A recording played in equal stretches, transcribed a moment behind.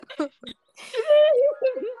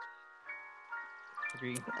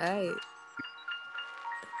Three, Alright.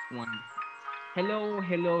 one. Hello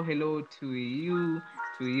to you,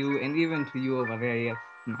 and even to you over there. Yes,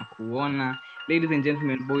 Nakuona. Ladies and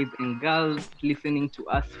gentlemen, boys and girls, listening to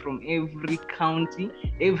us from every county,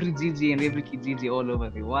 every GG, and every Kijiji all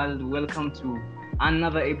over the world. Welcome to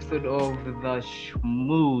another episode of The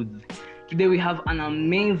Schmooze. Today we have an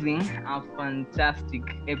amazing, a fantastic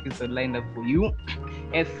episode lined up for you,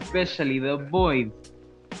 especially the boys.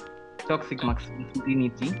 Toxic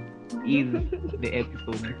Masculinity is the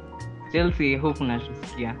episode. Chelsea, hope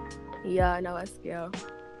unatusikia. Yeah, nawasikia.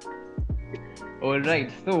 All right,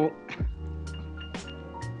 so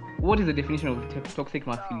what is the definition of toxic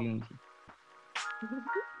masculinity?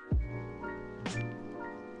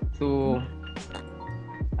 So,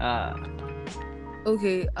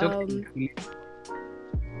 Okay,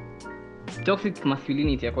 toxic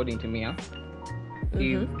masculinity, according to me,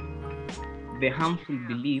 is the harmful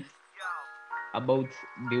beliefs about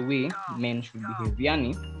the way men should behave.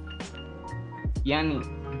 Yani,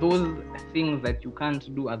 those things that you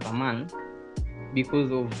can't do as a man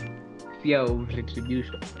because of fear of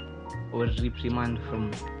retribution or reprimand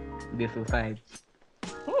from the society.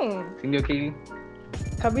 Sindio, Katie?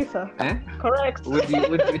 Kabisa. Eh? Correct. What do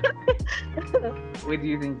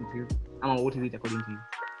you think it is? What is it according to you?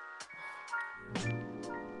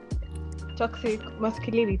 Toxic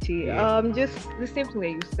masculinity. Yeah. Just the same thing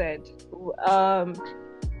that you said.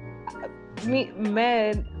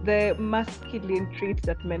 Men, the masculine traits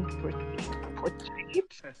that men portrayed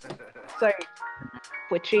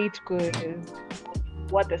because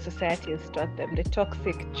what the society has taught them. The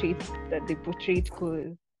toxic traits that they portrayed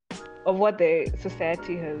because of what the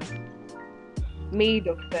society has made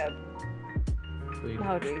of them. Wait.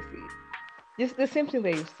 How do I say it? Just the same thing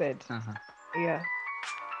that you said. Yeah.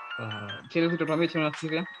 Chelsea, tutuambie chini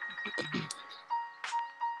unafikiria?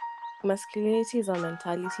 masculinity is a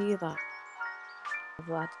mentality that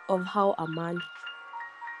of how a man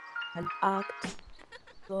can act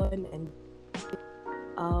on, and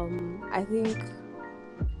I think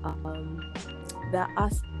there are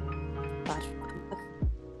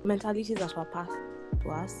mentalities that were passed to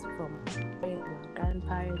us from our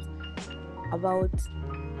grandparents about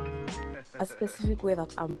a specific way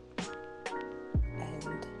that and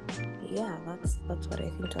yeah, that's what I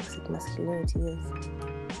think toxic masculinity is.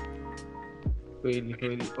 Really.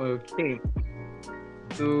 Okay.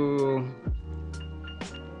 So,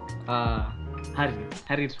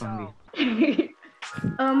 Harriet from there.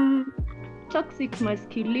 Toxic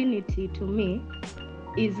masculinity to me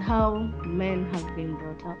is how men have been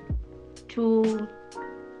brought up to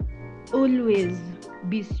always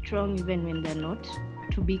be strong even when they're not,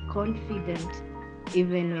 to be confident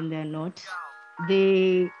even when they're not.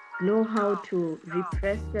 They know how to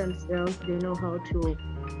repress themselves.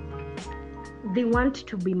 They want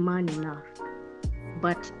to be man enough.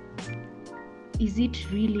 But is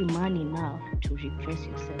it really man enough to repress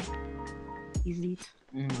yourself? Is it?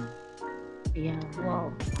 Yeah.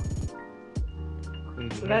 Wow.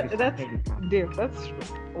 Really. That's deep. That's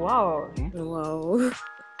wow. Wow.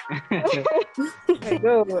 I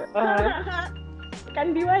know.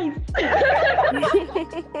 Can be wise.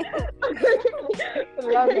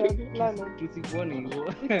 Learn. Tusifuone hivyo.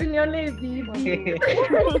 Usinione hivi.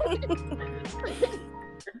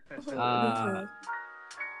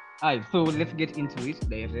 Alright, so let's get into it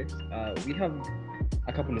direct. We have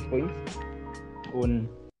a couple of points on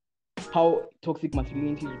how toxic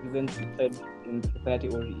masculinity represents itself in society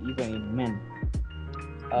or even in men.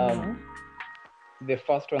 The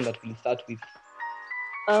first one that we'll start with.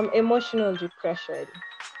 Emotional repression.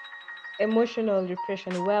 Emotional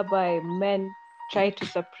repression, whereby men try to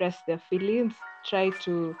suppress their feelings, try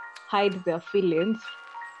to hide their feelings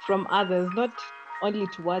from others, not only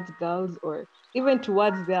towards girls or even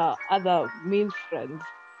towards their other male friends,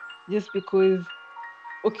 just because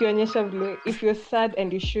ukionyesha vile, if you're sad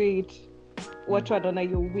and you show it, watu wanaona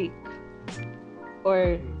you're weak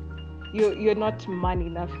or you're not man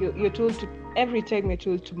enough. You're told to, every time you're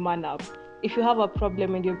told to man up. If you have a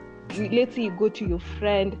problem and you let's say you go to your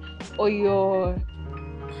friend or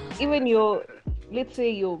let's say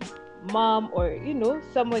your mom or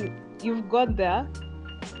someone, you've gone there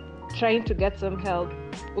trying to get some help,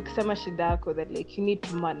 ukisema shida yako, that like you need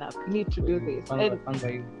to man up, you need to do this, and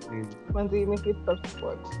manzi you make it stop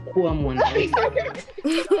sport. Kuwa mwanaume.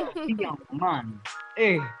 Pia man.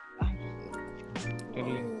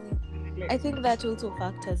 I think that also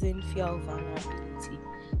factors in fear of vulnerability,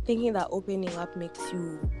 thinking that opening up makes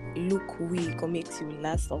you look weak or makes you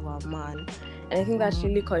less of a man. And I think that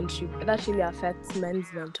really affects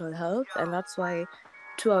men's mental health, and that's why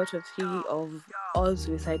 2 out of 3 of all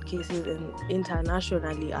suicide cases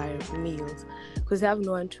internationally are males, because they have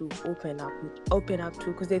no one to open up to,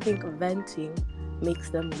 because they think venting makes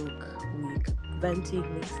them look weak.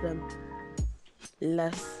 Venting makes them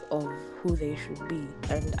less of who they should be,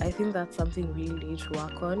 and I think that's something we really need to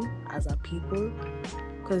work on as a people,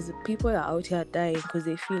 because people are out here dying because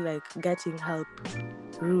they feel like getting help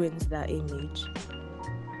ruins their image.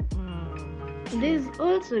 There's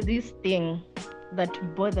also this thing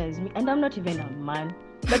that bothers me, and I'm not even a man,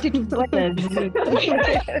 but it bothers me.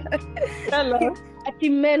 Hello. Ati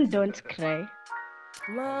men don't cry.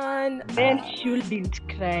 Man, Men shouldn't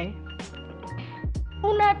cry.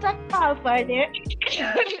 Unataka afanye.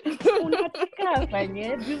 Unataka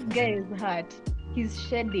afanye. This guy is hurt. He's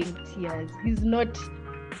shedding tears. He's not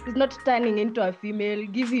turning into a female.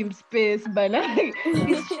 Give him space, but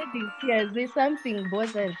he's shedding tears. There's something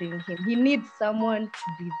bothering him. He needs someone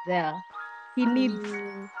to be there. He needs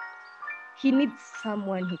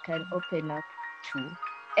someone he can open up to.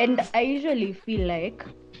 And I usually feel like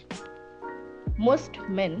most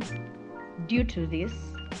men, due to this,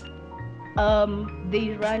 they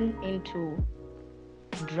run into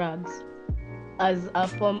drugs as a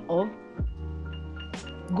form of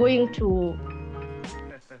going to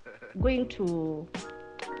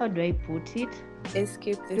how do I put it?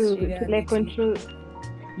 escape this To like reality. control.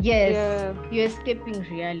 Yes, Yeah. you're escaping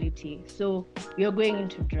reality. So you're going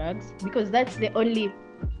into drugs because that's the only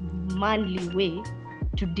manly way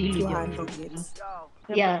to deal To with your handle problems.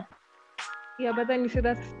 it. Yeah, Yeah, but then you say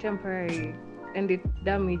that's temporary and it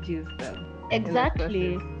damages them.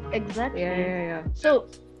 exactly. Yeah. So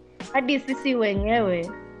hadi sisi wenyewe,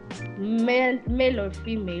 male or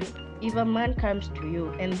female, if a man comes to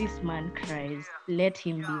you and this man cries, let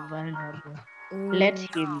him be vulnerable. Let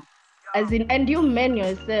him, as in, and you men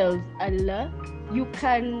yourselves, Allah, you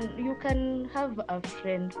can have a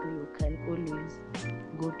friend who you can always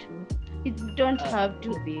go to. It don't have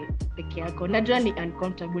to be peke yako. Najua ni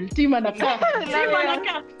uncomfortable. Tim anataka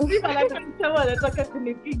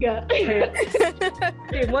kunipiga.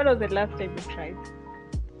 Hey, when was the last time you tried?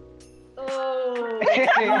 Oh.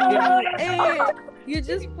 Hey, you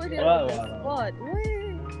just put it Wow, on the wow, spot.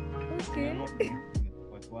 Wait. Okay.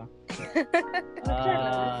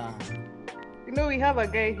 You know, we have a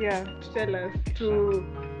guy here to tell us to,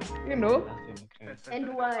 you know,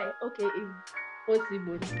 And why? Okay, if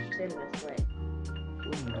possible, tell us why.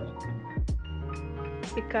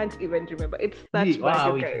 he can't even remember. It's that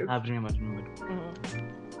bad, you guys. I've remembered.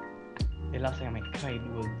 Mhm. The last time I cried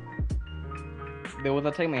was there was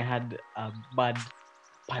a time I had a bad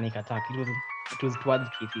panic attack. It was towards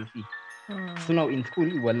KCSE. So now in school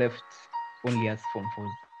we were left only as Form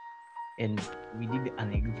 4s and we did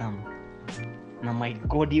an exam. Na my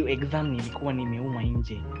god, hiyo exam nilikuwa nimeuma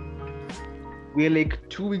nje. We're like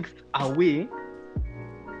 2 weeks away.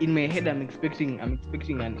 In my head I'm expecting an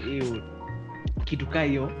A kitu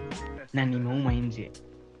kayo na nimeuma nje.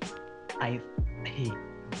 I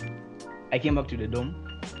came back to the dorm.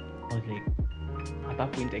 I was like, at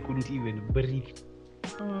that point I couldn't even breathe.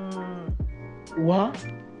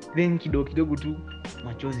 Then kidogo tu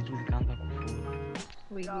machozi tu zikaanza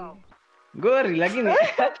kufua. Gori lakini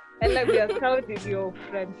And like we are counting your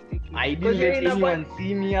friends taking. I didn't let anyone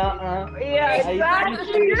see me. Yeah, I exactly.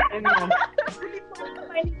 didn't let anyone.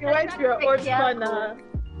 You went to your own corner.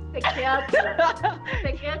 Peke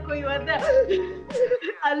yako, you are there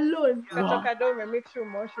alone. Katoka dome, make sure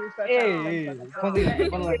moshi Kwanza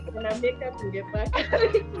Na makeup ungepaka.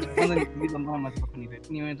 nikiuliza mbona mnataka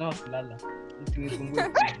nimetoka kulala. Msinisumbue.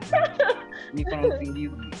 Niko na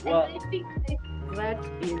usingizi. And I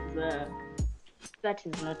think that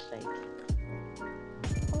is not right.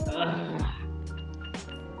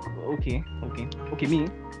 Okay, me.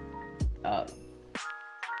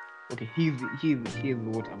 Okay, here's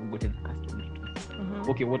what I've gotten accustomed to.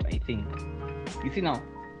 Okay, what I think. You see now,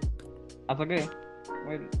 as a guy,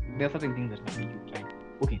 well, there are certain things that can make you cry.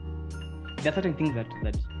 Okay, there are certain things that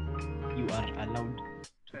you are allowed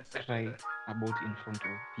to cry about in front of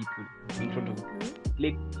people, in front of,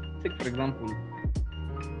 like, take for example,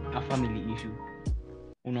 a family issue.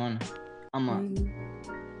 Unaona, ama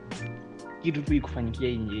kitu tu ikufanyikia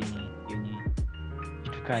yenye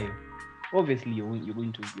kitu kayo. Obviously you're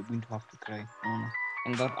going to have to cry.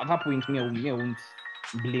 And at that point me I won't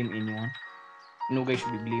blame anyone. No guy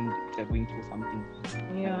should be blamed if they're going through something.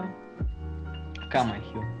 Yeah. Kama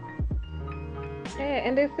hiyo. Yeah,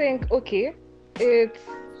 and I think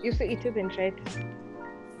you say it isn't right.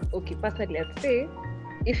 Okay, personally I'd say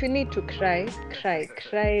if you need to cry.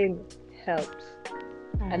 Crying helps.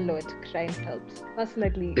 A lot. Crying helps.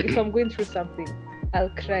 Personally, if I'm going through something, I'll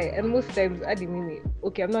cry. And most times, Adi Mimi,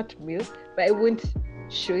 okay, I'm not male, but I won't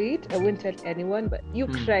show it. I won't tell anyone, but you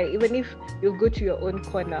cry. Even if you go to your own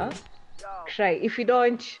corner, cry. If you don't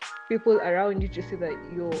want people around you to see that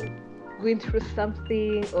you're going through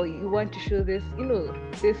something or you want to show this,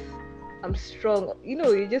 this I'm strong.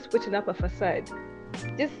 You're just putting up a facade.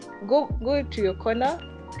 Just go to your corner,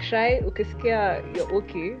 cry, ukisikia you're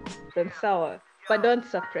okay, then sawa. But don't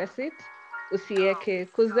suppress it. Usieke,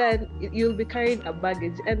 because then you'll be carrying a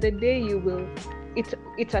baggage. And the day you will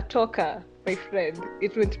it's a talker, my friend.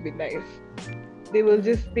 It won't be nice.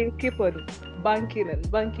 They'll keep on banking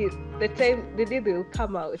and banking. The day they'll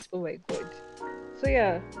come out, oh my god. So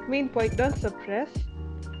yeah, main point, don't suppress.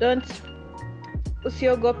 Don't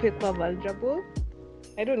usiogope kwa vulnerable.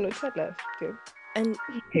 I don't know, tell us, Tim. And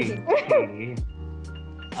Okay.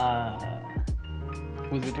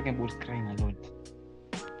 Was we talking about crying a lot?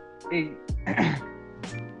 Hey,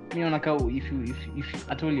 you know, if you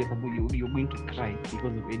at all you're going to cry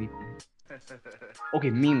because of anything. Okay,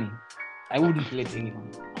 Mimi, I wouldn't let anyone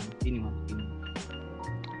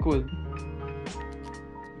because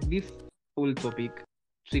this whole topic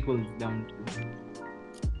trickles down to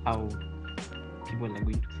how people are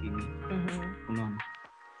going to see me. You know,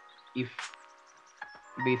 if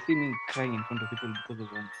they see me crying in front of people because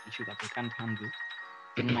of an issue that I can't handle,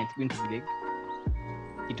 then it's going to be like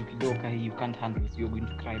kitu kidogo you can't handle, so you're going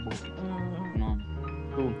to cry about it. No.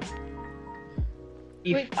 So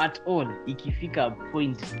if at all ikifika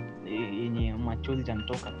point yenye machozi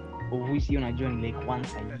tantoka, of which hiyo najua ni like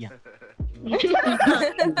once a year. Let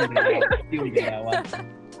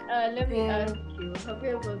me ask you, have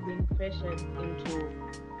you ever been pressured into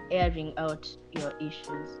airing out your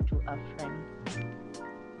issues to a friend?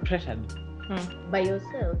 Pressured? By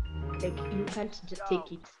yourself? Like, you can't just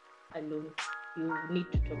take it alone. You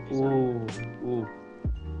need to talk to someone.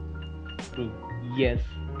 True. Yes.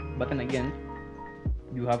 But then again,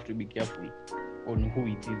 you have to be careful on who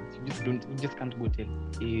it is. You just can't go tell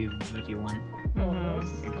everyone.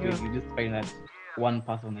 Because you just find that one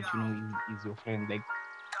person that you know is your friend,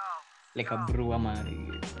 like a bro or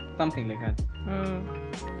something like that.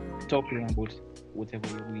 Talking about whatever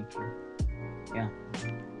you're going through. Yeah.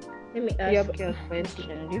 Let me ask you a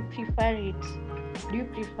question. Do you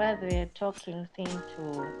prefer the talking thing to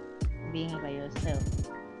being by yourself?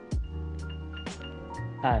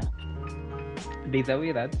 There's a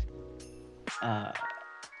way that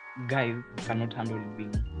guys cannot handle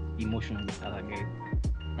being emotional with other guys.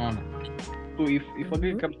 So if a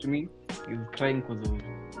guy comes to me, he's crying because of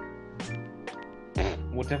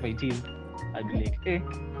whatever it is, I'll be like, hey,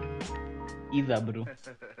 either bro.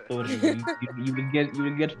 Sorry, you will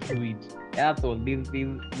get through it. That's all. There's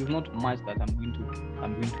not much that I'm going to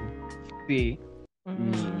say.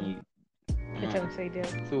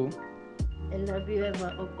 So, and have you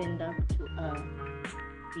ever opened up to a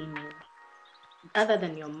female other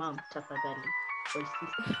than your mom, tafadhali, or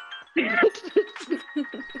sister?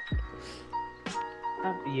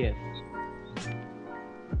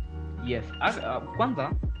 Yes.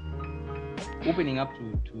 Kwanza, opening up to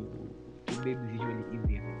babe is usually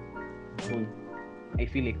easier because I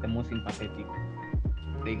feel like the more sympathetic.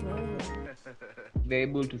 Like they're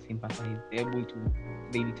able to sympathize. They will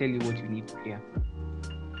tell you what you need to hear.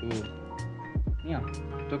 So yeah,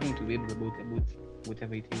 talking to babes about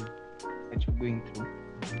whatever it is that you're going through,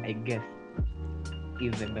 I guess,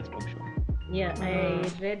 is the best option. Yeah, I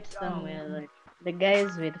read somewhere that the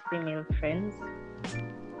guys with female friends,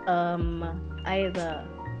 either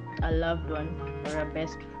a loved one or a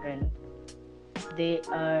best friend, they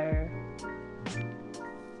are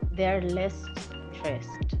less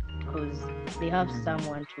stressed because they have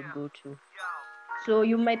someone to go to. So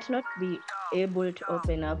you might not be able to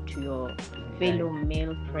open up to your fellow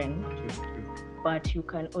male friend, but you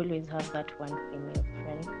can always have that one female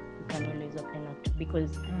friend you can always open up to,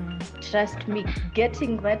 because trust me,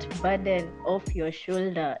 getting that burden off your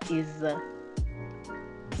shoulder is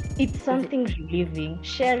it's something relieving.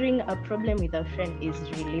 Sharing a problem with a friend is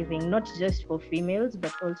relieving, not just for females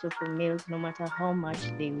but also for males, no matter how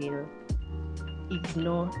much they will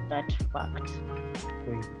ignore that fact.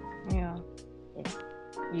 Yeah.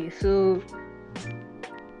 So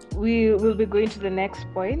we will be going to the next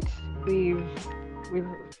point. We've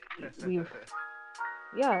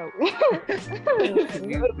yeah.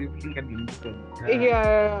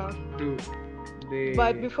 Yeah.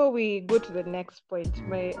 But before we go to the next point,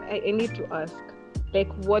 I need to ask,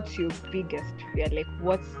 like, what's your biggest fear? Like,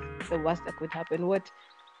 what's the worst that could happen? What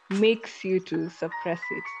makes you to suppress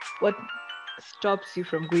it? What stops you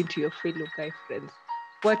from going to your fellow guy friends?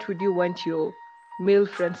 What would you want your male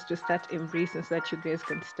friends to start embracing so that you guys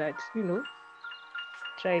can start,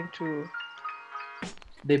 trying to.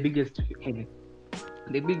 The biggest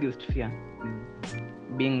fear is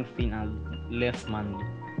being seen as less manly.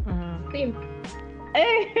 Same.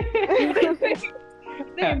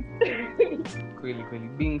 Same. Kweli,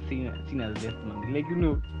 being seen as less manly. Like,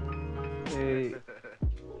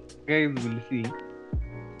 guys will see.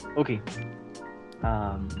 Okay.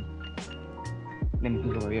 Let me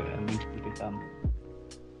think about where I'm going to put it.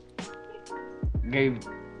 Guys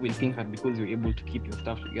will think that because you're able to keep your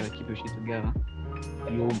stuff together, keep your shit together,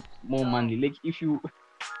 you're more manly. Like, if you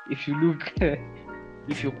look,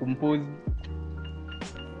 if you're composed,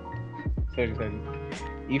 sorry,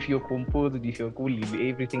 if you're composed, if you're cool in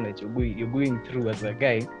everything that you're going through as a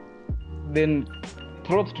guy, then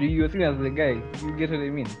props to you. You're seen as a guy. You get what I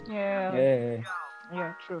mean?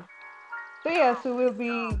 Yeah, true. So yeah, so we'll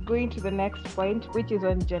be going to the next point, which is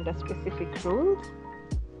on gender-specific roles.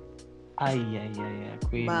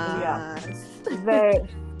 Queen. Bas.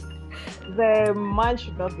 The man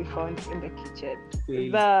should not be found in the kitchen.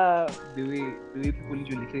 Queen. The The way people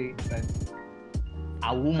usually say that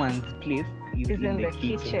a woman's place is is in the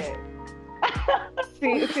kitchen.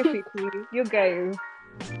 See, you guys.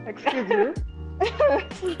 Excuse you.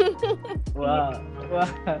 Wow.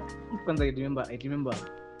 Kwanza, I remember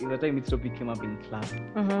in the time this topic came up in class,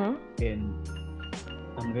 and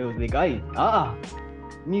some guy was like,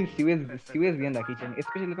 mi siwezi enda kitchen,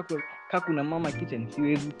 especially kaka kuna mama kitchen,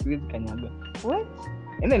 siwezi kanyaga. What?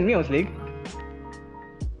 And then me, I was like,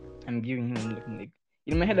 I'm giving him, I'm looking like,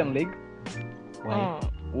 in my head I'm like, why?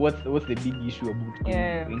 What's the big issue about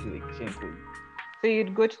going to the kitchen? So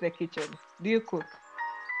you'd go to the kitchen. Do you cook?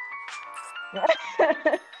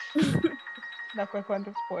 Not on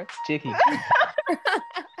the spot. Check it.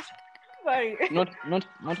 Sorry. Not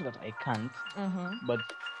that I can't, but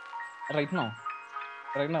right now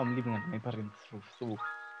I'm living under my parents' roof, so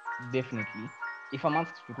definitely, if I'm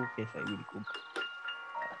asked to cook, yes, I will cook.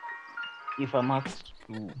 If I'm asked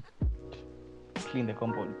to clean the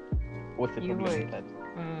compound, what's the problem with that?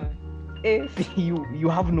 If you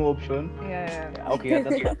have no option. yeah. Okay,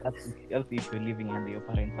 that's if you're living under your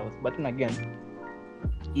parents' house. But then again,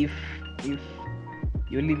 if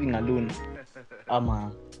you're living alone,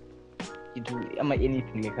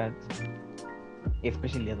 anything like that,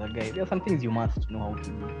 especially as a guy, there are some things you must know how to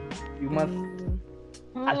do. You must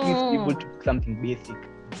at least be able to cook something basic.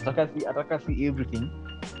 Atakasi everything.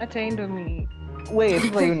 Hata Indomie. Wait,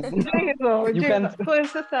 you can't. Kwa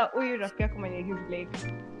sasa huyu rafiki yako mwenye he's like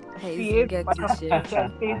Get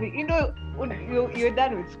kitchen. you know, you're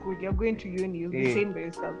done with school, you're going to uni, you'll be staying by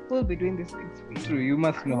yourself. Who'll be doing these things for you? True, you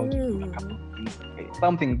must know how to do a couple of things.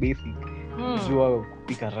 Something basic. Jua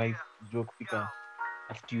kupika rice, jua kupika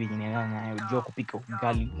stew yenye nayo, jua kupika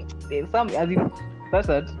ugali. As in, such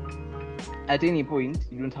that at any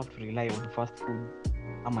point you don't have to rely on fast food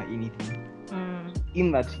or anything.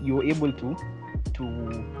 In that you're able to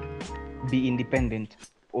be independent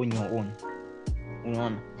on your own.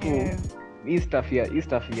 Unaona? So this stuff here ati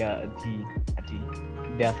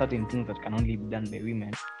there are certain things that can only be done by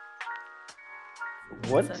women.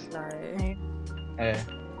 What?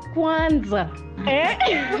 Kwanza.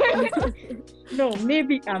 No,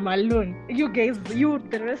 maybe I'm alone. You guys,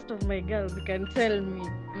 the rest of my girls, you can tell me.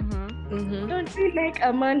 Don't feel like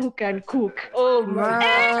a man who can cook. Oh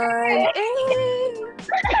my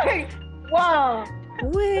Wow.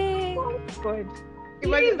 Wait. God.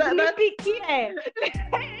 Imagine that.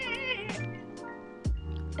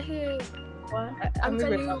 Hey, What? I'm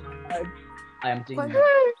telling you. I am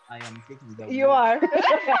taking that. You are.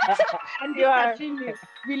 And you are.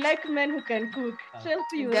 We like men who can cook.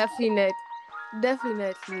 Chelsea, you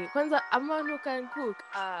Definitely. Kwanza, a man who can cook,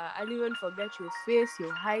 I'll even forget your face,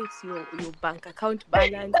 your height, your bank account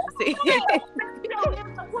balance.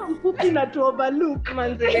 I'm cooking to overlook,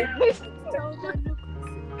 man.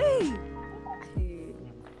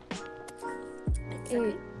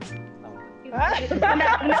 Hey.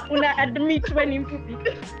 Una admit when you cook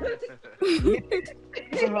it.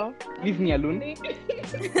 Leave me alone.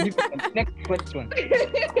 Next question.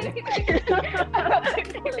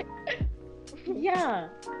 Yeah,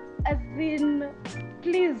 as in,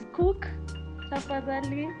 please cook,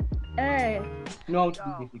 tafadhali. Know how to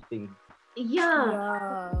do basic things.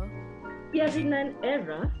 Yeah. We are in an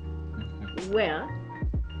era where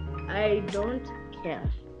I don't care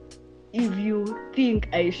if you think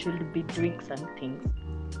I should be doing some things.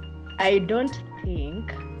 I don't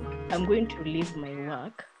think I'm going to leave my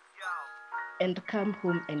work and come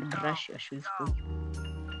home and brush your shoes for you.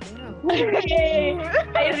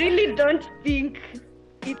 I really don't think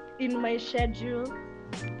it's in my schedule.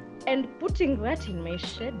 And putting that in my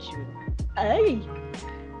schedule, I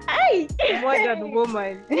Modern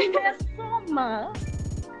woman. Nimesoma.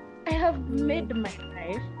 I have made my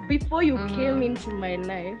life. Before you came into my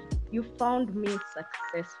life, you found me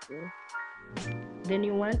successful. Then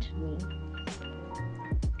you want me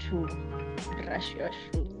to brush your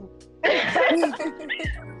shoes.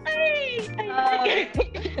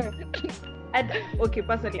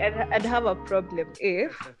 Personally, I'd have a problem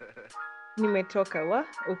if nimetoka wa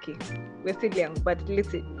okay, we're still young, but let's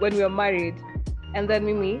say when we're married and then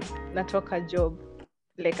mimi natoka job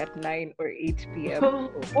like at 9 or 8 p.m.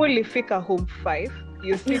 Only fika home 5,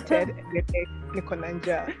 you seated and you're like niko na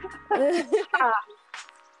njaa.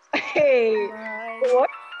 Hey, what?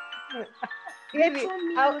 Yani,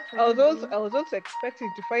 I was also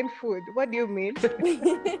expecting to find food. What do you mean?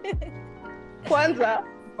 Kwanza,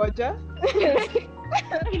 Oja.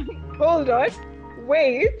 Hold on.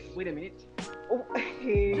 Wait Wait a minute.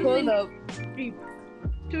 Hey. Hold up. Trip.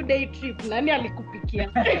 2-day trip. Nani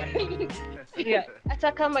alikupikia? Yeah.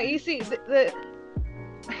 Hata kama you see the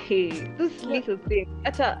this little thing.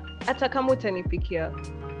 Hata kama utanipikia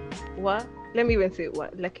wa, let me even say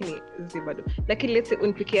what, lakini zibado. Lakini let's say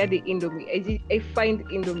unipikia the Indomie. I find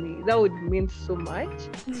Indomie. That would mean so much.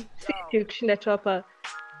 See, kushinda tu hapa,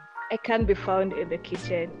 I can't be found in the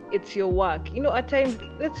kitchen. It's your work. You know, at times,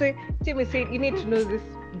 let's say, Timmy said, you need to know these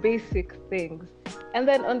basic things. And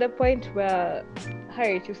then on the point where,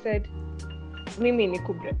 Harriet, you said, Mimi ni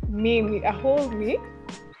kubra. Mimi, a whole me?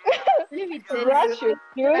 Let me tell Brush you.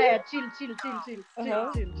 your teeth? Chill.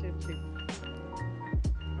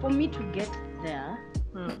 For me to get there,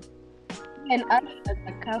 and us as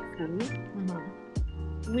a couple,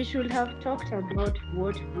 we should have talked about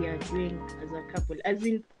what we are doing as a couple. As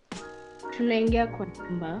in, tunaingia kwa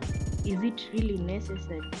nyumba, is it really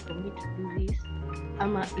necessary for me to do this?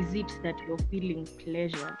 Ama is it that you're feeling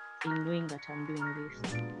pleasure in knowing that I'm doing this?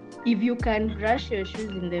 If you can brush your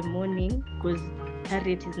shoes in the morning because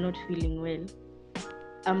Harriet is not feeling well,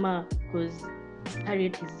 ama because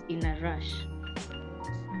Harriet is in a rush,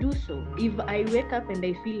 do so. If I wake up and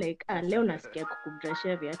I feel like leo nasikia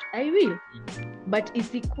kukubrashia viatu, I will. But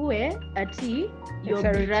isikue ati you're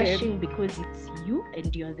brushing because it's you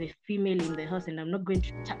and you're the female in the house and I'm not going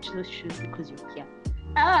to touch those shoes because you're here.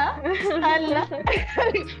 Allah.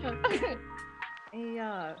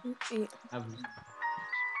 Yeah.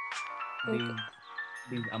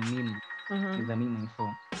 There's a meme. There's a meme I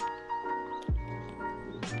saw.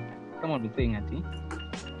 Someone was saying, Ati,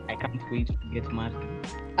 I can't wait to get married.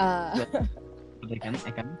 But I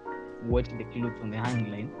can watch the clothes on the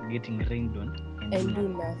hang line getting rained on and do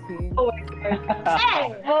nothing. Oh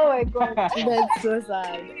my god. That's so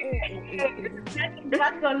sad.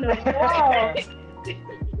 That's on the wall.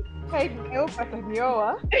 Hey, eu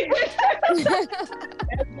patanioa.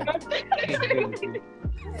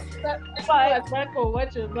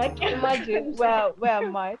 Imagine where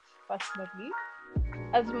much, personally,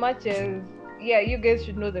 as much as you guys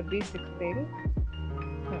should know the basic things.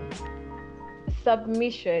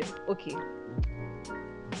 Submission, okay.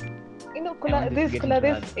 You know, there's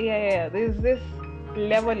this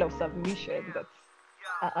level of submission that's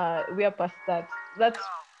we are past that. That's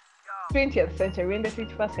 20th century, we're in the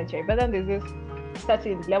 21st century. But then there's this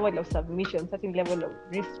certain level of submission, certain level of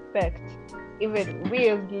respect. Even we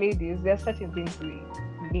as ladies, there are certain things we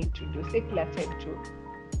need to do. Say clear time to,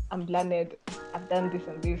 I'm learned, I've done this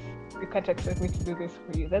and this. You can't expect me to do this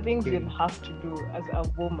for you. The things you'll have to do as a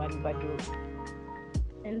woman, but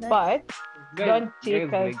don't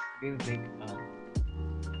take us. There's like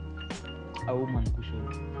a woman who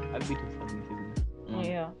shows a bit of submissiveness.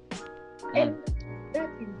 Yeah. And that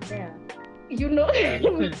is there. You know,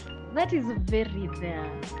 that is very there.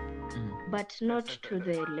 But not to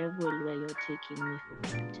the level where you're taking me for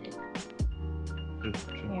granted. True.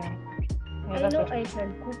 Yeah. I know I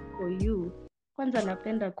can cook for you. Kwanza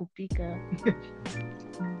napenda kupika.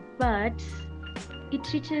 But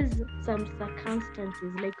it reaches some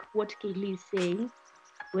circumstances like what Kaylee is saying,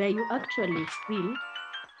 where you actually feel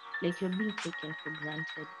like you're being taken for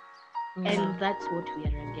granted. And that's what we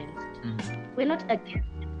are against. We're not against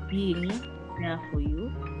being there for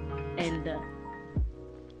you and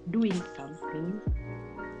doing something,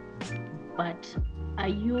 but are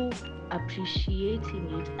you appreciating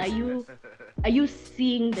it? Are you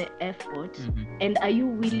seeing the effort and are you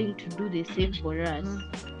willing to do the same for us?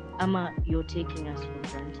 Ama you're taking us for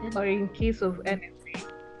granted? Or in case of anything,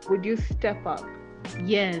 would you step up?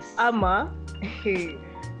 Yes. Ama, hey,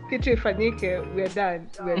 kitu ifanyike, we're done,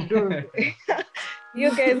 we're done.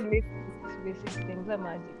 You guys need basic things. I'm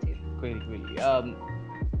agitated. Kweli.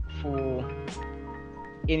 For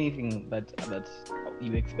anything that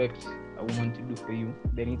you expect a woman to do for you,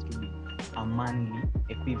 there needs to be a manly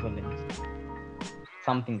equivalent,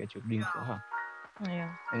 something that you're doing for her. Yeah.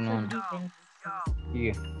 Unaona? Given.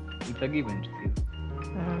 Yeah, it's a given to feel.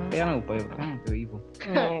 Peana upewe hivyo.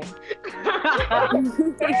 Yeah.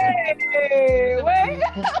 Hey, wait.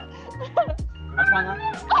 Hapana.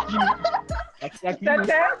 Lakini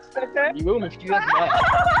ni wewe umefikiria vibaya.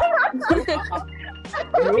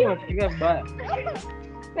 Ni wewe umefikiria vibaya.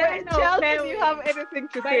 Chelsea, do you have anything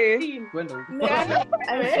to say? Kwenda huko.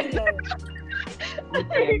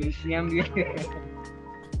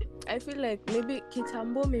 I feel like maybe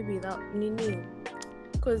kitambo, maybe that nini,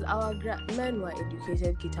 because our men were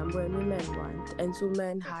educated kitambo and women weren't, and so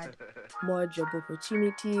men had more job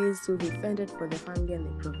opportunities, so they fended for the family and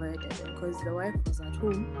they provided. And because the wife was at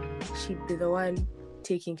home, she'd be the one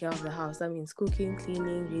taking care of the house. That means cooking,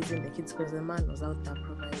 cleaning, raising the kids, because the man was out there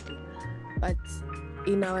providing. But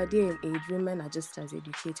in our day and age, women are just as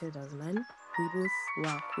educated as men. We both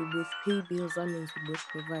work, we both pay bills, that means we both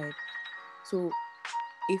provide. So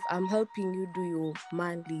if I'm helping you do your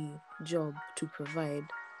manly job to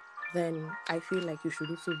provide, then I feel like you should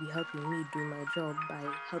also be helping me do my job by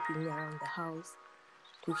helping me around the house,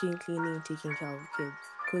 cooking, cleaning, taking care of kids.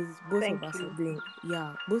 Because both of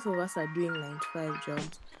us are doing 9-to-5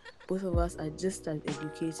 jobs. Both of us are just as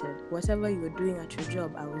educated. Whatever you were doing at your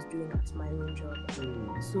job, I was doing at my own job.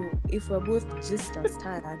 So if we're both just as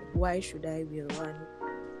tired, why should I be the one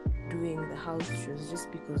doing the house chores just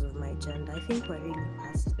because of my gender? I think we're really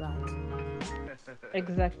past that.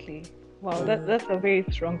 Exactly. Wow, that's a very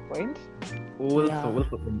strong point. Also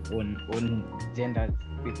on gender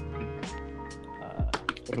specific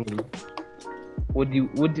rule. What do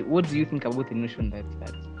you think about the notion that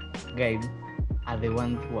guys are the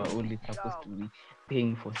ones who are only supposed to be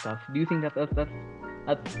paying for stuff? Do you think that's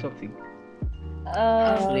toxic?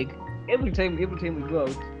 Like every time we go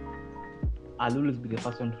out, I'll always be the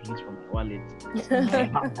first one to reach for my wallet.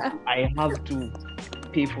 I have to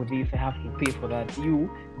pay for this, I have to pay for that. You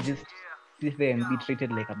just sit there and be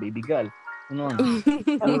treated like a baby girl. No. Do you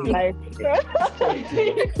think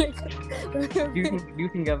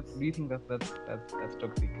that's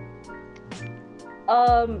toxic?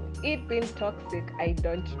 It being toxic, I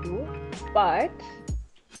don't do, but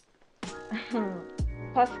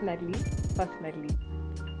personally,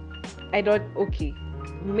 I don't. Okay,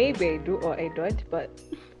 maybe I do or I don't, but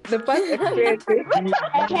the past experience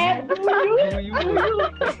I can't do you.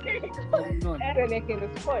 I don't the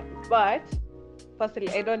spot, but personally,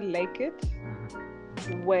 I don't like it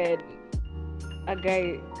when a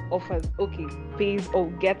guy offers, pays or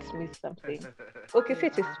gets me something. Okay, say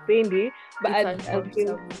it's spendy, but I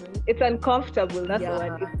feel it's uncomfortable. That's the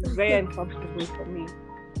one. It's very uncomfortable for me.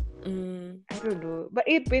 I don't know, but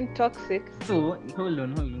it been toxic. So hold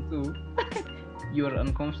on. So you're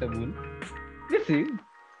uncomfortable. Listen,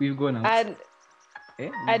 we've gone out. And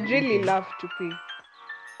I'd really love to pay,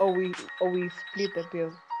 or we split the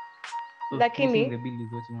bill. So Like splitting the bill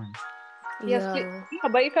is what you want. Yes,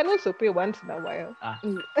 but you can also pay once in a while.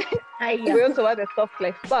 We also want a soft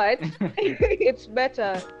life, but it's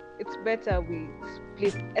better we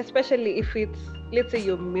split, especially if it's, let's say,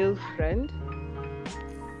 your male friend.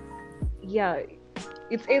 Yeah,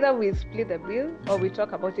 it's either we split the bill or we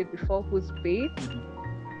talk about it before who's paid.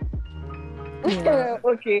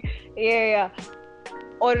 Okay, yeah.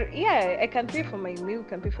 Or I can pay for my meal,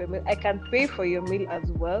 can pay for your meal. I can pay for your meal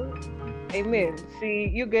as well. Amen. See,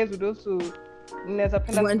 you guys would also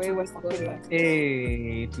want to be spoiled.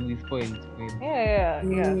 Hey, to be spoiled. Yeah.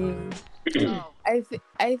 I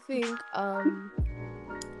think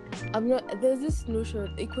I'm not. There's this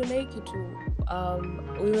notion. Ikoneki to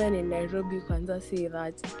women in Nairobi kwanza say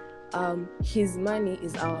that his money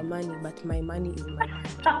is our money, but my money is my money.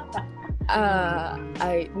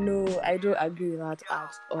 I don't agree with that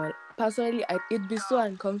at all. Personally, it'd be so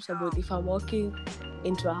uncomfortable if I'm walking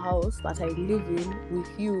into a house that I live in with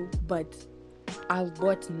you, but I've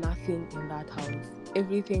bought nothing in that house.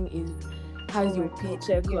 Everything has your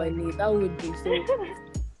paycheck on it. That would be so.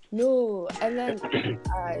 No, and then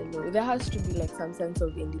I know there has to be like some sense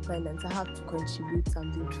of independence. I have to contribute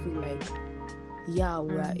something to feel like,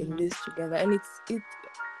 we're in this together, and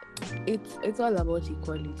it's all about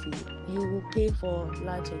equality. You pay for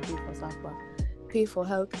lunch, I pay for supper. Pay for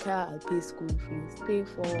healthcare, I'll pay school fees. Pay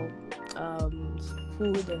for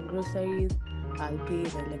food and groceries, I'll pay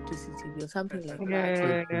the electricity bill, something like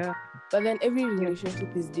that. Yeah. But then every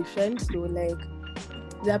relationship is different. So like,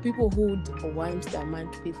 there are people who want their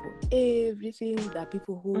man to pay for everything. There are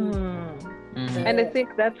people who and I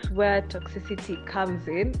think that's where toxicity comes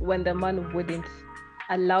in, when the man wouldn't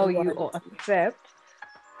allow you or accept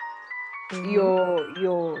your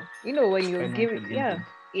when you're Financial giving input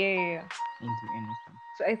yeah. into anything.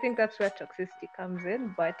 So I think that's where toxicity comes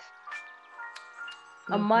in. But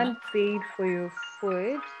a Mhm. man paid for your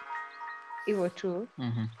food, even too.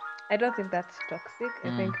 Mm-hmm. I don't think that's toxic. I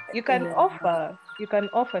think you Yeah. can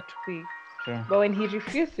offer to pay. Sure. But when he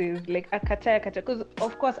refuses, like akata, because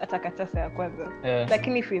of course atakata sa ya kwanza. Yeah.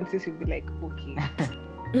 Lakini if he insists, you'll be like, okay.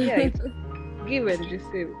 Yeah, it's give and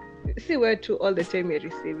receive. See where to all the time you're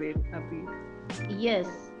receiving, Abby. Yes,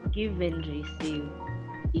 give and receive,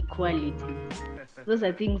 equality. Those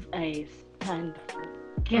are things I stand for.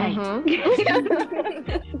 Guy. Guy.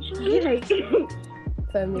 Yeah,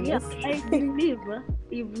 Feminist. I believe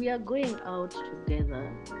if we are going out together,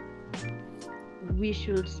 we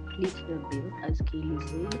should split the bill, as Kaylee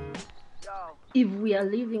said. If we are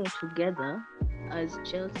living together, as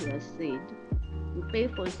Chelsea has said, you pay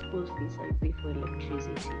for school fees, I pay for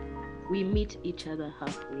electricity. We meet each other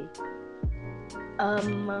halfway.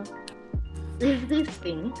 There's this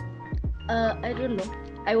thing. I don't know.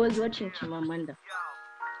 I was watching Chimamanda,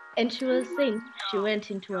 and she was saying she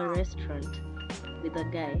went into a restaurant with a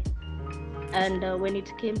guy, and when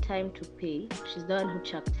it came time to pay, she's the one who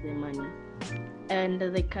chucked the money, and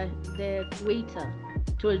the waiter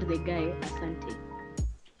told the guy asante,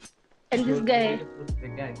 and this guy, The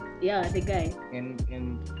guy. yeah, the guy, And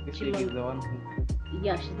this lady is the one who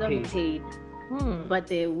yeah, she's the one who paid, but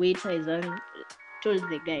the waiter is on told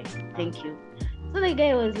the guy, thank you. So the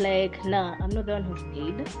guy was like, nah, I'm not the one who's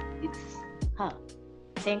paid, it's her,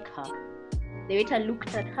 thank her. The waiter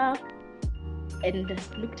looked at her and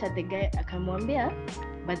looked at the guy, akamwambia,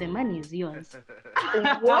 but the money is yours.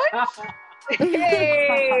 What?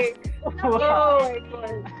 Hey! Oh my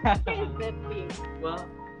god. Here's the thing. well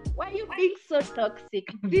Why are you being so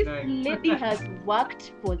toxic? This Nice. lady has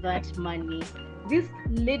worked for that money. This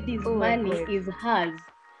lady's Oh my money God. is hers.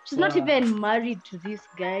 She's not Wow. even married to this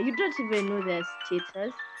guy. You don't even know their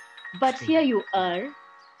status. But here you are,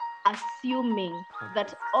 assuming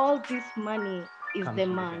that all this money is Comes the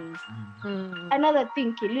from the man's. guy. Another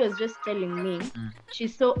thing Kelly was just telling me, she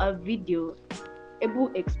saw a video.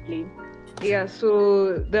 Ebu explain. Yeah,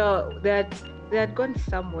 so they had gone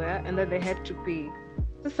somewhere and then they had to pay.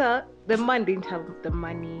 So the man didn't have the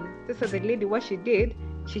money. So the lady, what she did,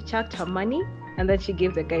 she chucked her money and then she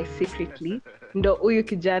gave the guy secretly. Ndo huyu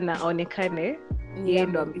kijana aonekane yeye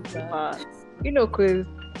ndo amekupa. Cause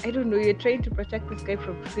I don't know, you're trying to protect this guy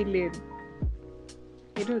from feeling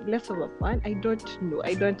less of a man. I don't know.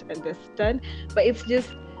 I don't understand. But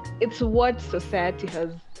it's what society has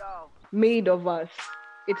made of us.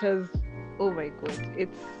 It has, oh my god,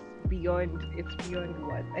 it's beyond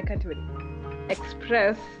words. I can't even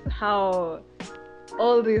express how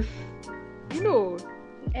all this,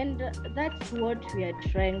 And that's what we are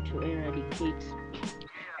trying to eradicate.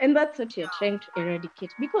 And that's what you're trying to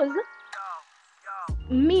eradicate. Because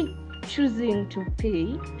me choosing to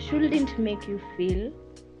pay shouldn't make you feel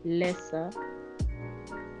lesser.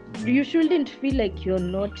 You shouldn't feel like you're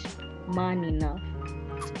not man enough.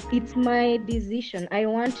 It's my decision. I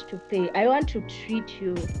want to pay. I want to treat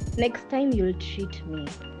you. Next time you'll treat me.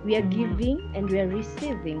 We are giving and we are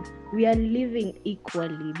receiving. We are living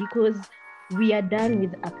equally because we are done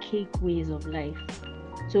with archaic ways of life.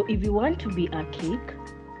 So if you want to be archaic,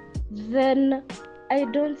 then I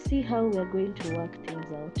don't see how we are going to work things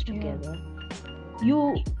out together.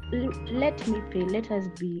 You let me pay.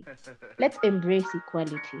 Let's embrace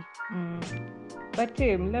equality. But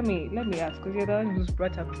Tim, let me ask, because you're the one who's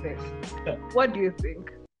brought up this. What do you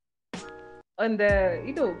think? On the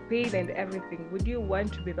pain and everything, would you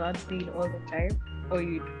want to be the one paying all the time, or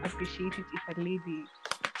you'd appreciate it if a lady,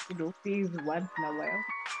 pays once in a while,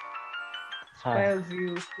 spoils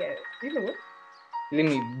you? Yeah, Let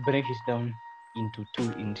me break it down into two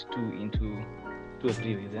or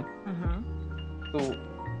three ways. So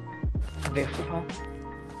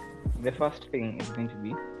the first thing is going to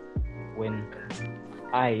be when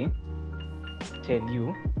I tell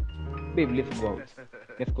you, babe,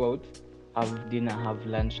 let's go out, have dinner, have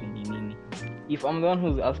lunch, nini. If I'm the one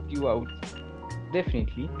who's asked you out,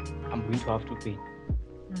 definitely I'm going to have to pay.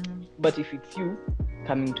 But if it's you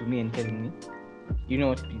coming to me and telling me, you know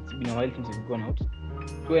what, it's been a while since we've gone out,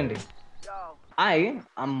 twende, I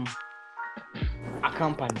am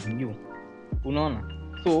accompanying you, unaona.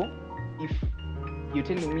 So if you're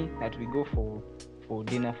telling me that we go for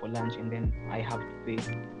dinner, for lunch, and then I have to pay,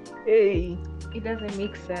 hey, it doesn't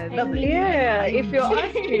make sense. I mean, Yeah, if you're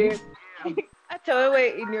asking, hata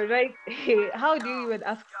wewe in your right, how do you even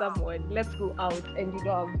ask someone, let's go out, and you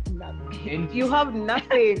don't have nothing? And You have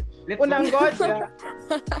nothing. let's go. Unangoja.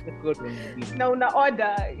 Let's go to my bill. Na una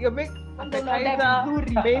order, you make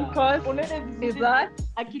appetizer, main course, dessert.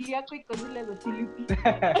 akili yako iko zile za tilipi.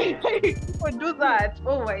 People do that.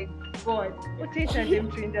 Oh my god. Utaita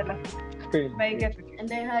dem stranger la. But I get it.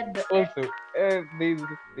 And I had Also, there's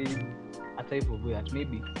a type of way that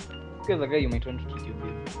maybe because a guy you might want to treat your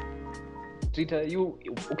baby. Treat her,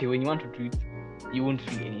 okay, when you want to treat, you won't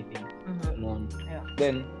feel anything. No. Yeah.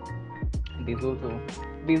 Then there's also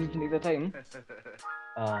there's a time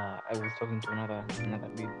I was talking to another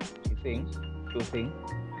babe. She was saying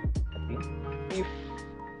okay, if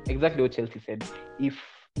exactly what Chelsea said, if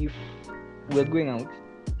we're going out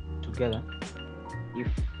together, if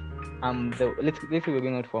let's say we're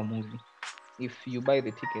going out for a movie, if you buy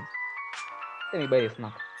the ticket, let me buy a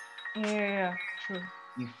snack. Yeah, true.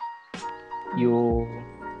 If you're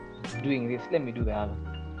doing this, let me do the other.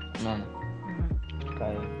 No.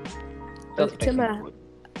 Tima,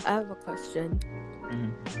 I have a question.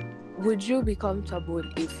 Would you be comfortable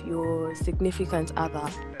if your significant other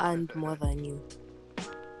earned more than you?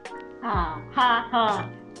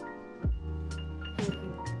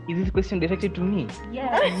 Is this question directed to me?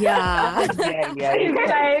 Yeah. Yeah. Yeah. It's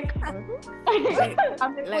like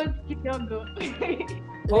I'm the Like- first kidogo.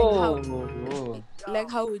 Like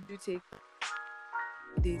how would you take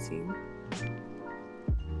dating?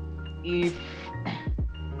 If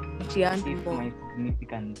She earned if more. my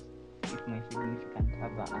significant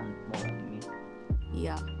other earns more than me.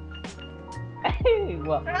 Yeah.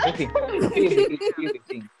 Well, okay. Here's the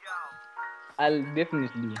thing. I'll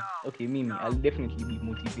definitely be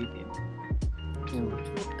motivated to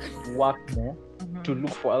work more, to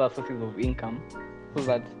look for other sources of income, so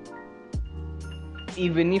that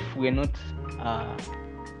even if we're not,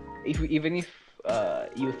 even if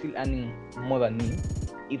you're still earning more than me,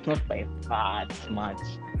 it's not by that much.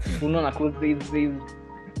 Because there's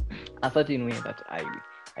a certain way that I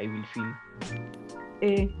will feel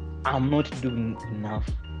I'm not doing enough.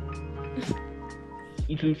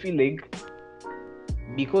 It will feel like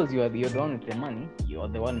because you're the one with the money, you're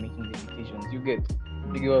the one making the decisions. You get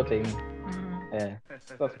what I mean? Yeah,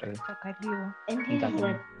 that's what I mean. And here's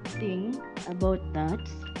the thing about that.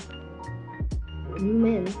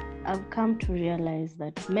 Men, I've come to realize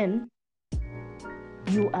that men,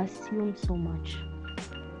 you assume so much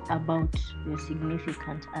about your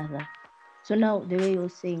significant other. So now the way you're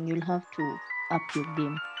saying, you'll have to up your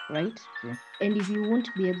game, right? Yeah. And if you won't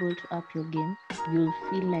be able to up your game, you'll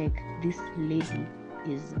feel like this lady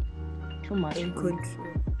is too much In for you.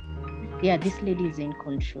 control. Yeah, this lady is in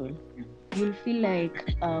control. You'll feel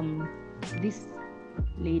like this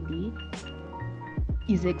lady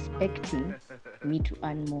is expecting me to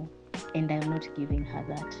earn more, and I'm not giving her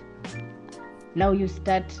that. Now you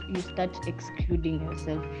start excluding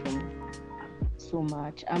yourself from so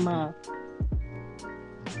much.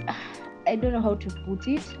 I don't know how to put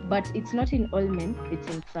it, but it's not in all men, it's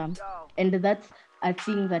in some. And that's a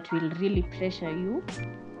thing that will really pressure you.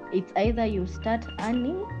 It's either you start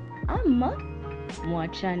earning ama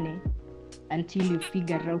muachane until you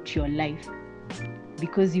figure out your life,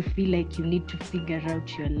 because you feel like you need to figure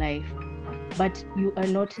out your life, but you are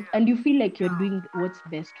not, and you feel like you're doing what's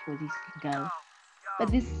best for this girl,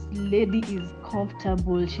 but this lady is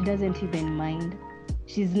comfortable, she doesn't even mind,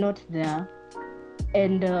 she's not there,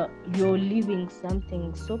 and you're leaving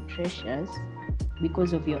something so precious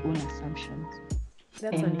because of your own assumptions.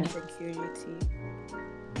 That's an And insecurity.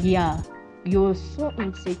 yeah, you're so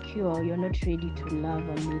insecure, you're not ready to love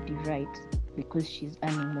a lady right because she's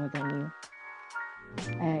earning more than you.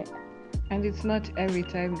 And it's not every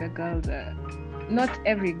time the girls are, not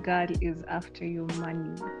every girl is after your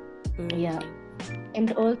money. Yeah.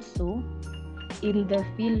 And also in the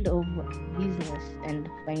field of business and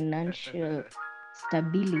financial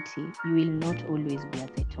stability, you will not always be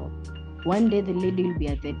at the top. One day the lady will be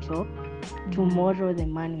at the top, tomorrow the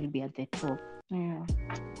man will be at the top. Yeah.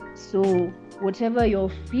 So whatever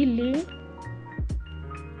you're feeling,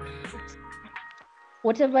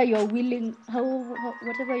 whatever you're willing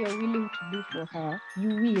to do for her, you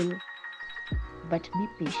will, but be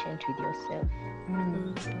patient with yourself.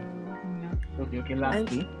 Okay,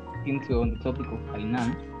 lastly, since we're on the topic of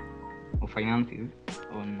finances,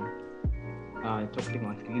 on toxic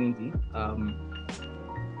masculinity,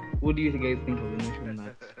 what do you guys think of the notion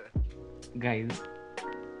that guys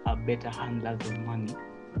are better handlers of money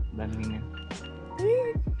than women?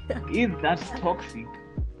 Is that toxic?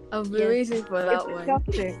 I've been waiting for that one.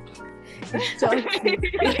 Toxic. It's toxic. It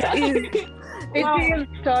is. It is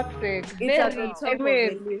toxic. It's at the Very. top I of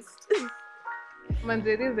mean, the list.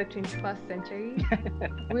 Manze, this is the 21st century.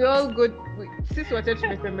 We all good. Sisi wote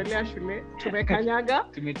tumetembelea shule, tumekanyaga,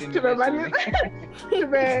 tumemaliza,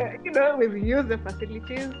 we've used the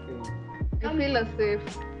facilities. I feel as if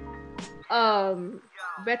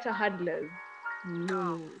better handlers.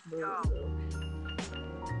 No.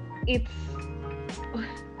 It's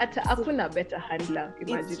hakuna better handler.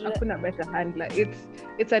 Imagine hakuna better handler.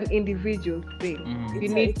 It's an individual thing. You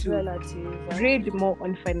need to read more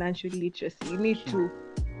on financial literacy. You need to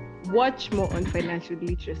watch more on financial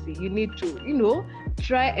literacy. You need to,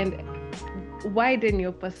 try and widen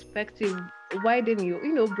your perspective, broaden your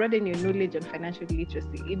knowledge on financial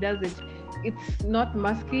literacy. It's not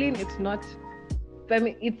masculine, it's not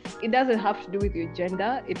feminine, it doesn't have to do with your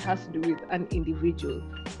gender, it has to do with an individual.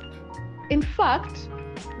 In fact,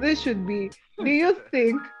 this should be, do you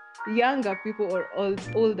think younger people or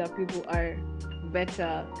older people are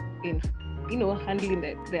better in, handling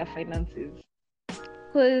their finances?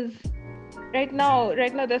 Because right now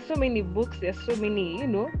there's so many books, there's so many,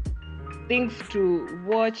 things to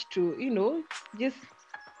watch, to, just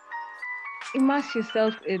immerse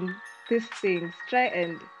yourself in these things. Try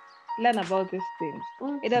and learn about these things.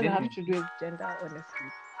 It doesn't have to do with gender,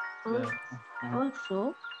 honestly.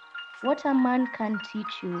 Also, what a man can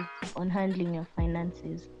teach you on handling your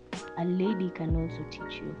finances, a lady can also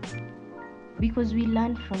teach you. Because we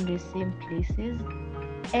learn from the same places.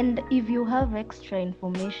 And if you have extra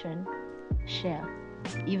information, share.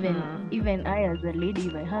 Even I, as a lady,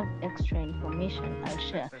 if I have extra information, I'll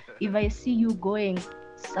share. If I see you going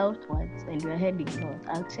southwards and you're heading north,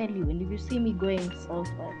 I'll tell you. And if you see me going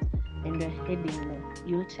southwards and you're heading north,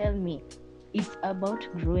 you'll tell me. It's about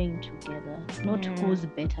growing together, not who's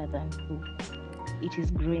better than who. It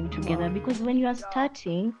is growing together. Because when you are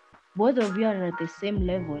starting, both of you are at the same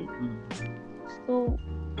level. So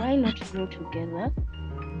why not grow together?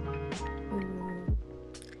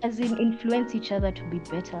 As in, influence each other to be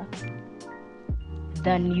better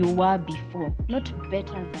than you were before. Not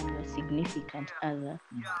better than your significant other,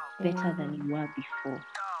 better than you were before.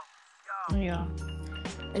 Yeah.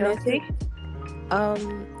 And I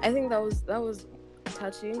think that was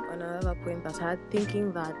touching on another point that I had,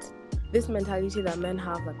 thinking that this mentality that men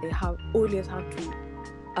have, that they always have to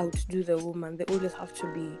outdo the woman, they always have to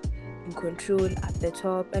be in control at the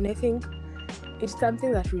top. And I think it's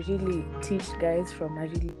something that we really teach guys from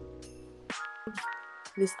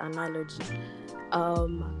this analogy.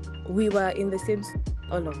 We were in the same,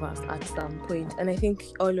 all of us at some point, and I think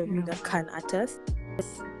all of you that can attest.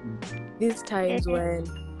 These times when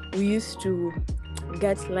we used to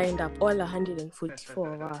get lined up, all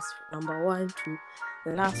 144 of us, number one to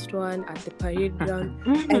the last one at the parade ground,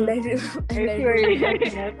 and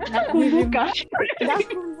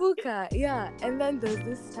Nakumbuka, yeah. And then there's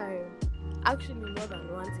this time, actually more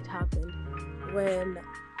than once it happened, when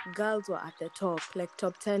girls were at the top, like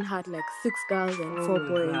top 10 had like 6 girls and 4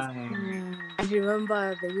 boys. I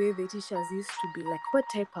remember the way the teachers used to be like, what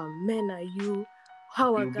type of men are you?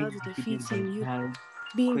 How are girls defeating you?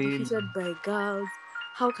 Being defeated by girls.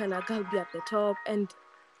 How can a girl be at the top? And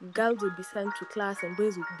girls would be sent to class, and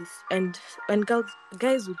boys would be, and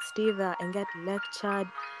guys would stay there and get lectured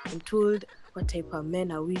and told, what type of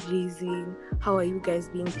men are we raising? How are you guys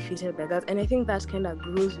being defeated by girls? And I think that kind of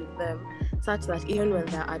grows with them, such that even when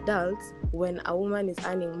they're adults, when a woman is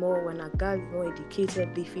earning more, when a girl is more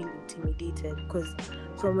educated, they feel intimidated, because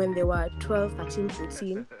from when they were 12, 13,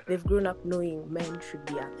 14, they've grown up knowing men should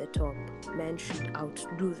be at the top, men should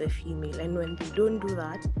outdo the female, and when they don't do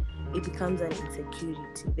that, it becomes an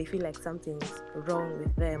insecurity. They feel like something's wrong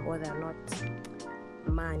with them, or they're not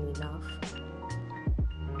man enough.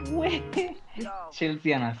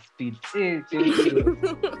 Chelsea and a speed. Chelsea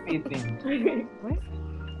was speeding.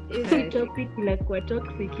 Is it topic like we're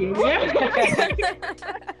toxic here?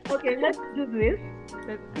 Okay, let's do this.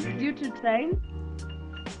 Due to time,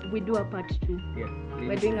 we do a part 2. Yeah.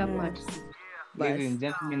 We're doing a part 2. Ladies and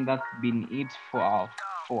gentlemen, that's been it for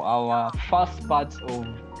our first part of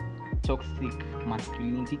toxic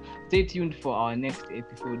masculinity. Stay tuned for our next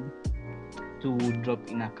episode to drop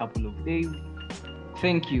in a couple of days.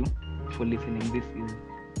 Thank you for listening. This is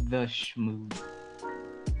The Schmooze.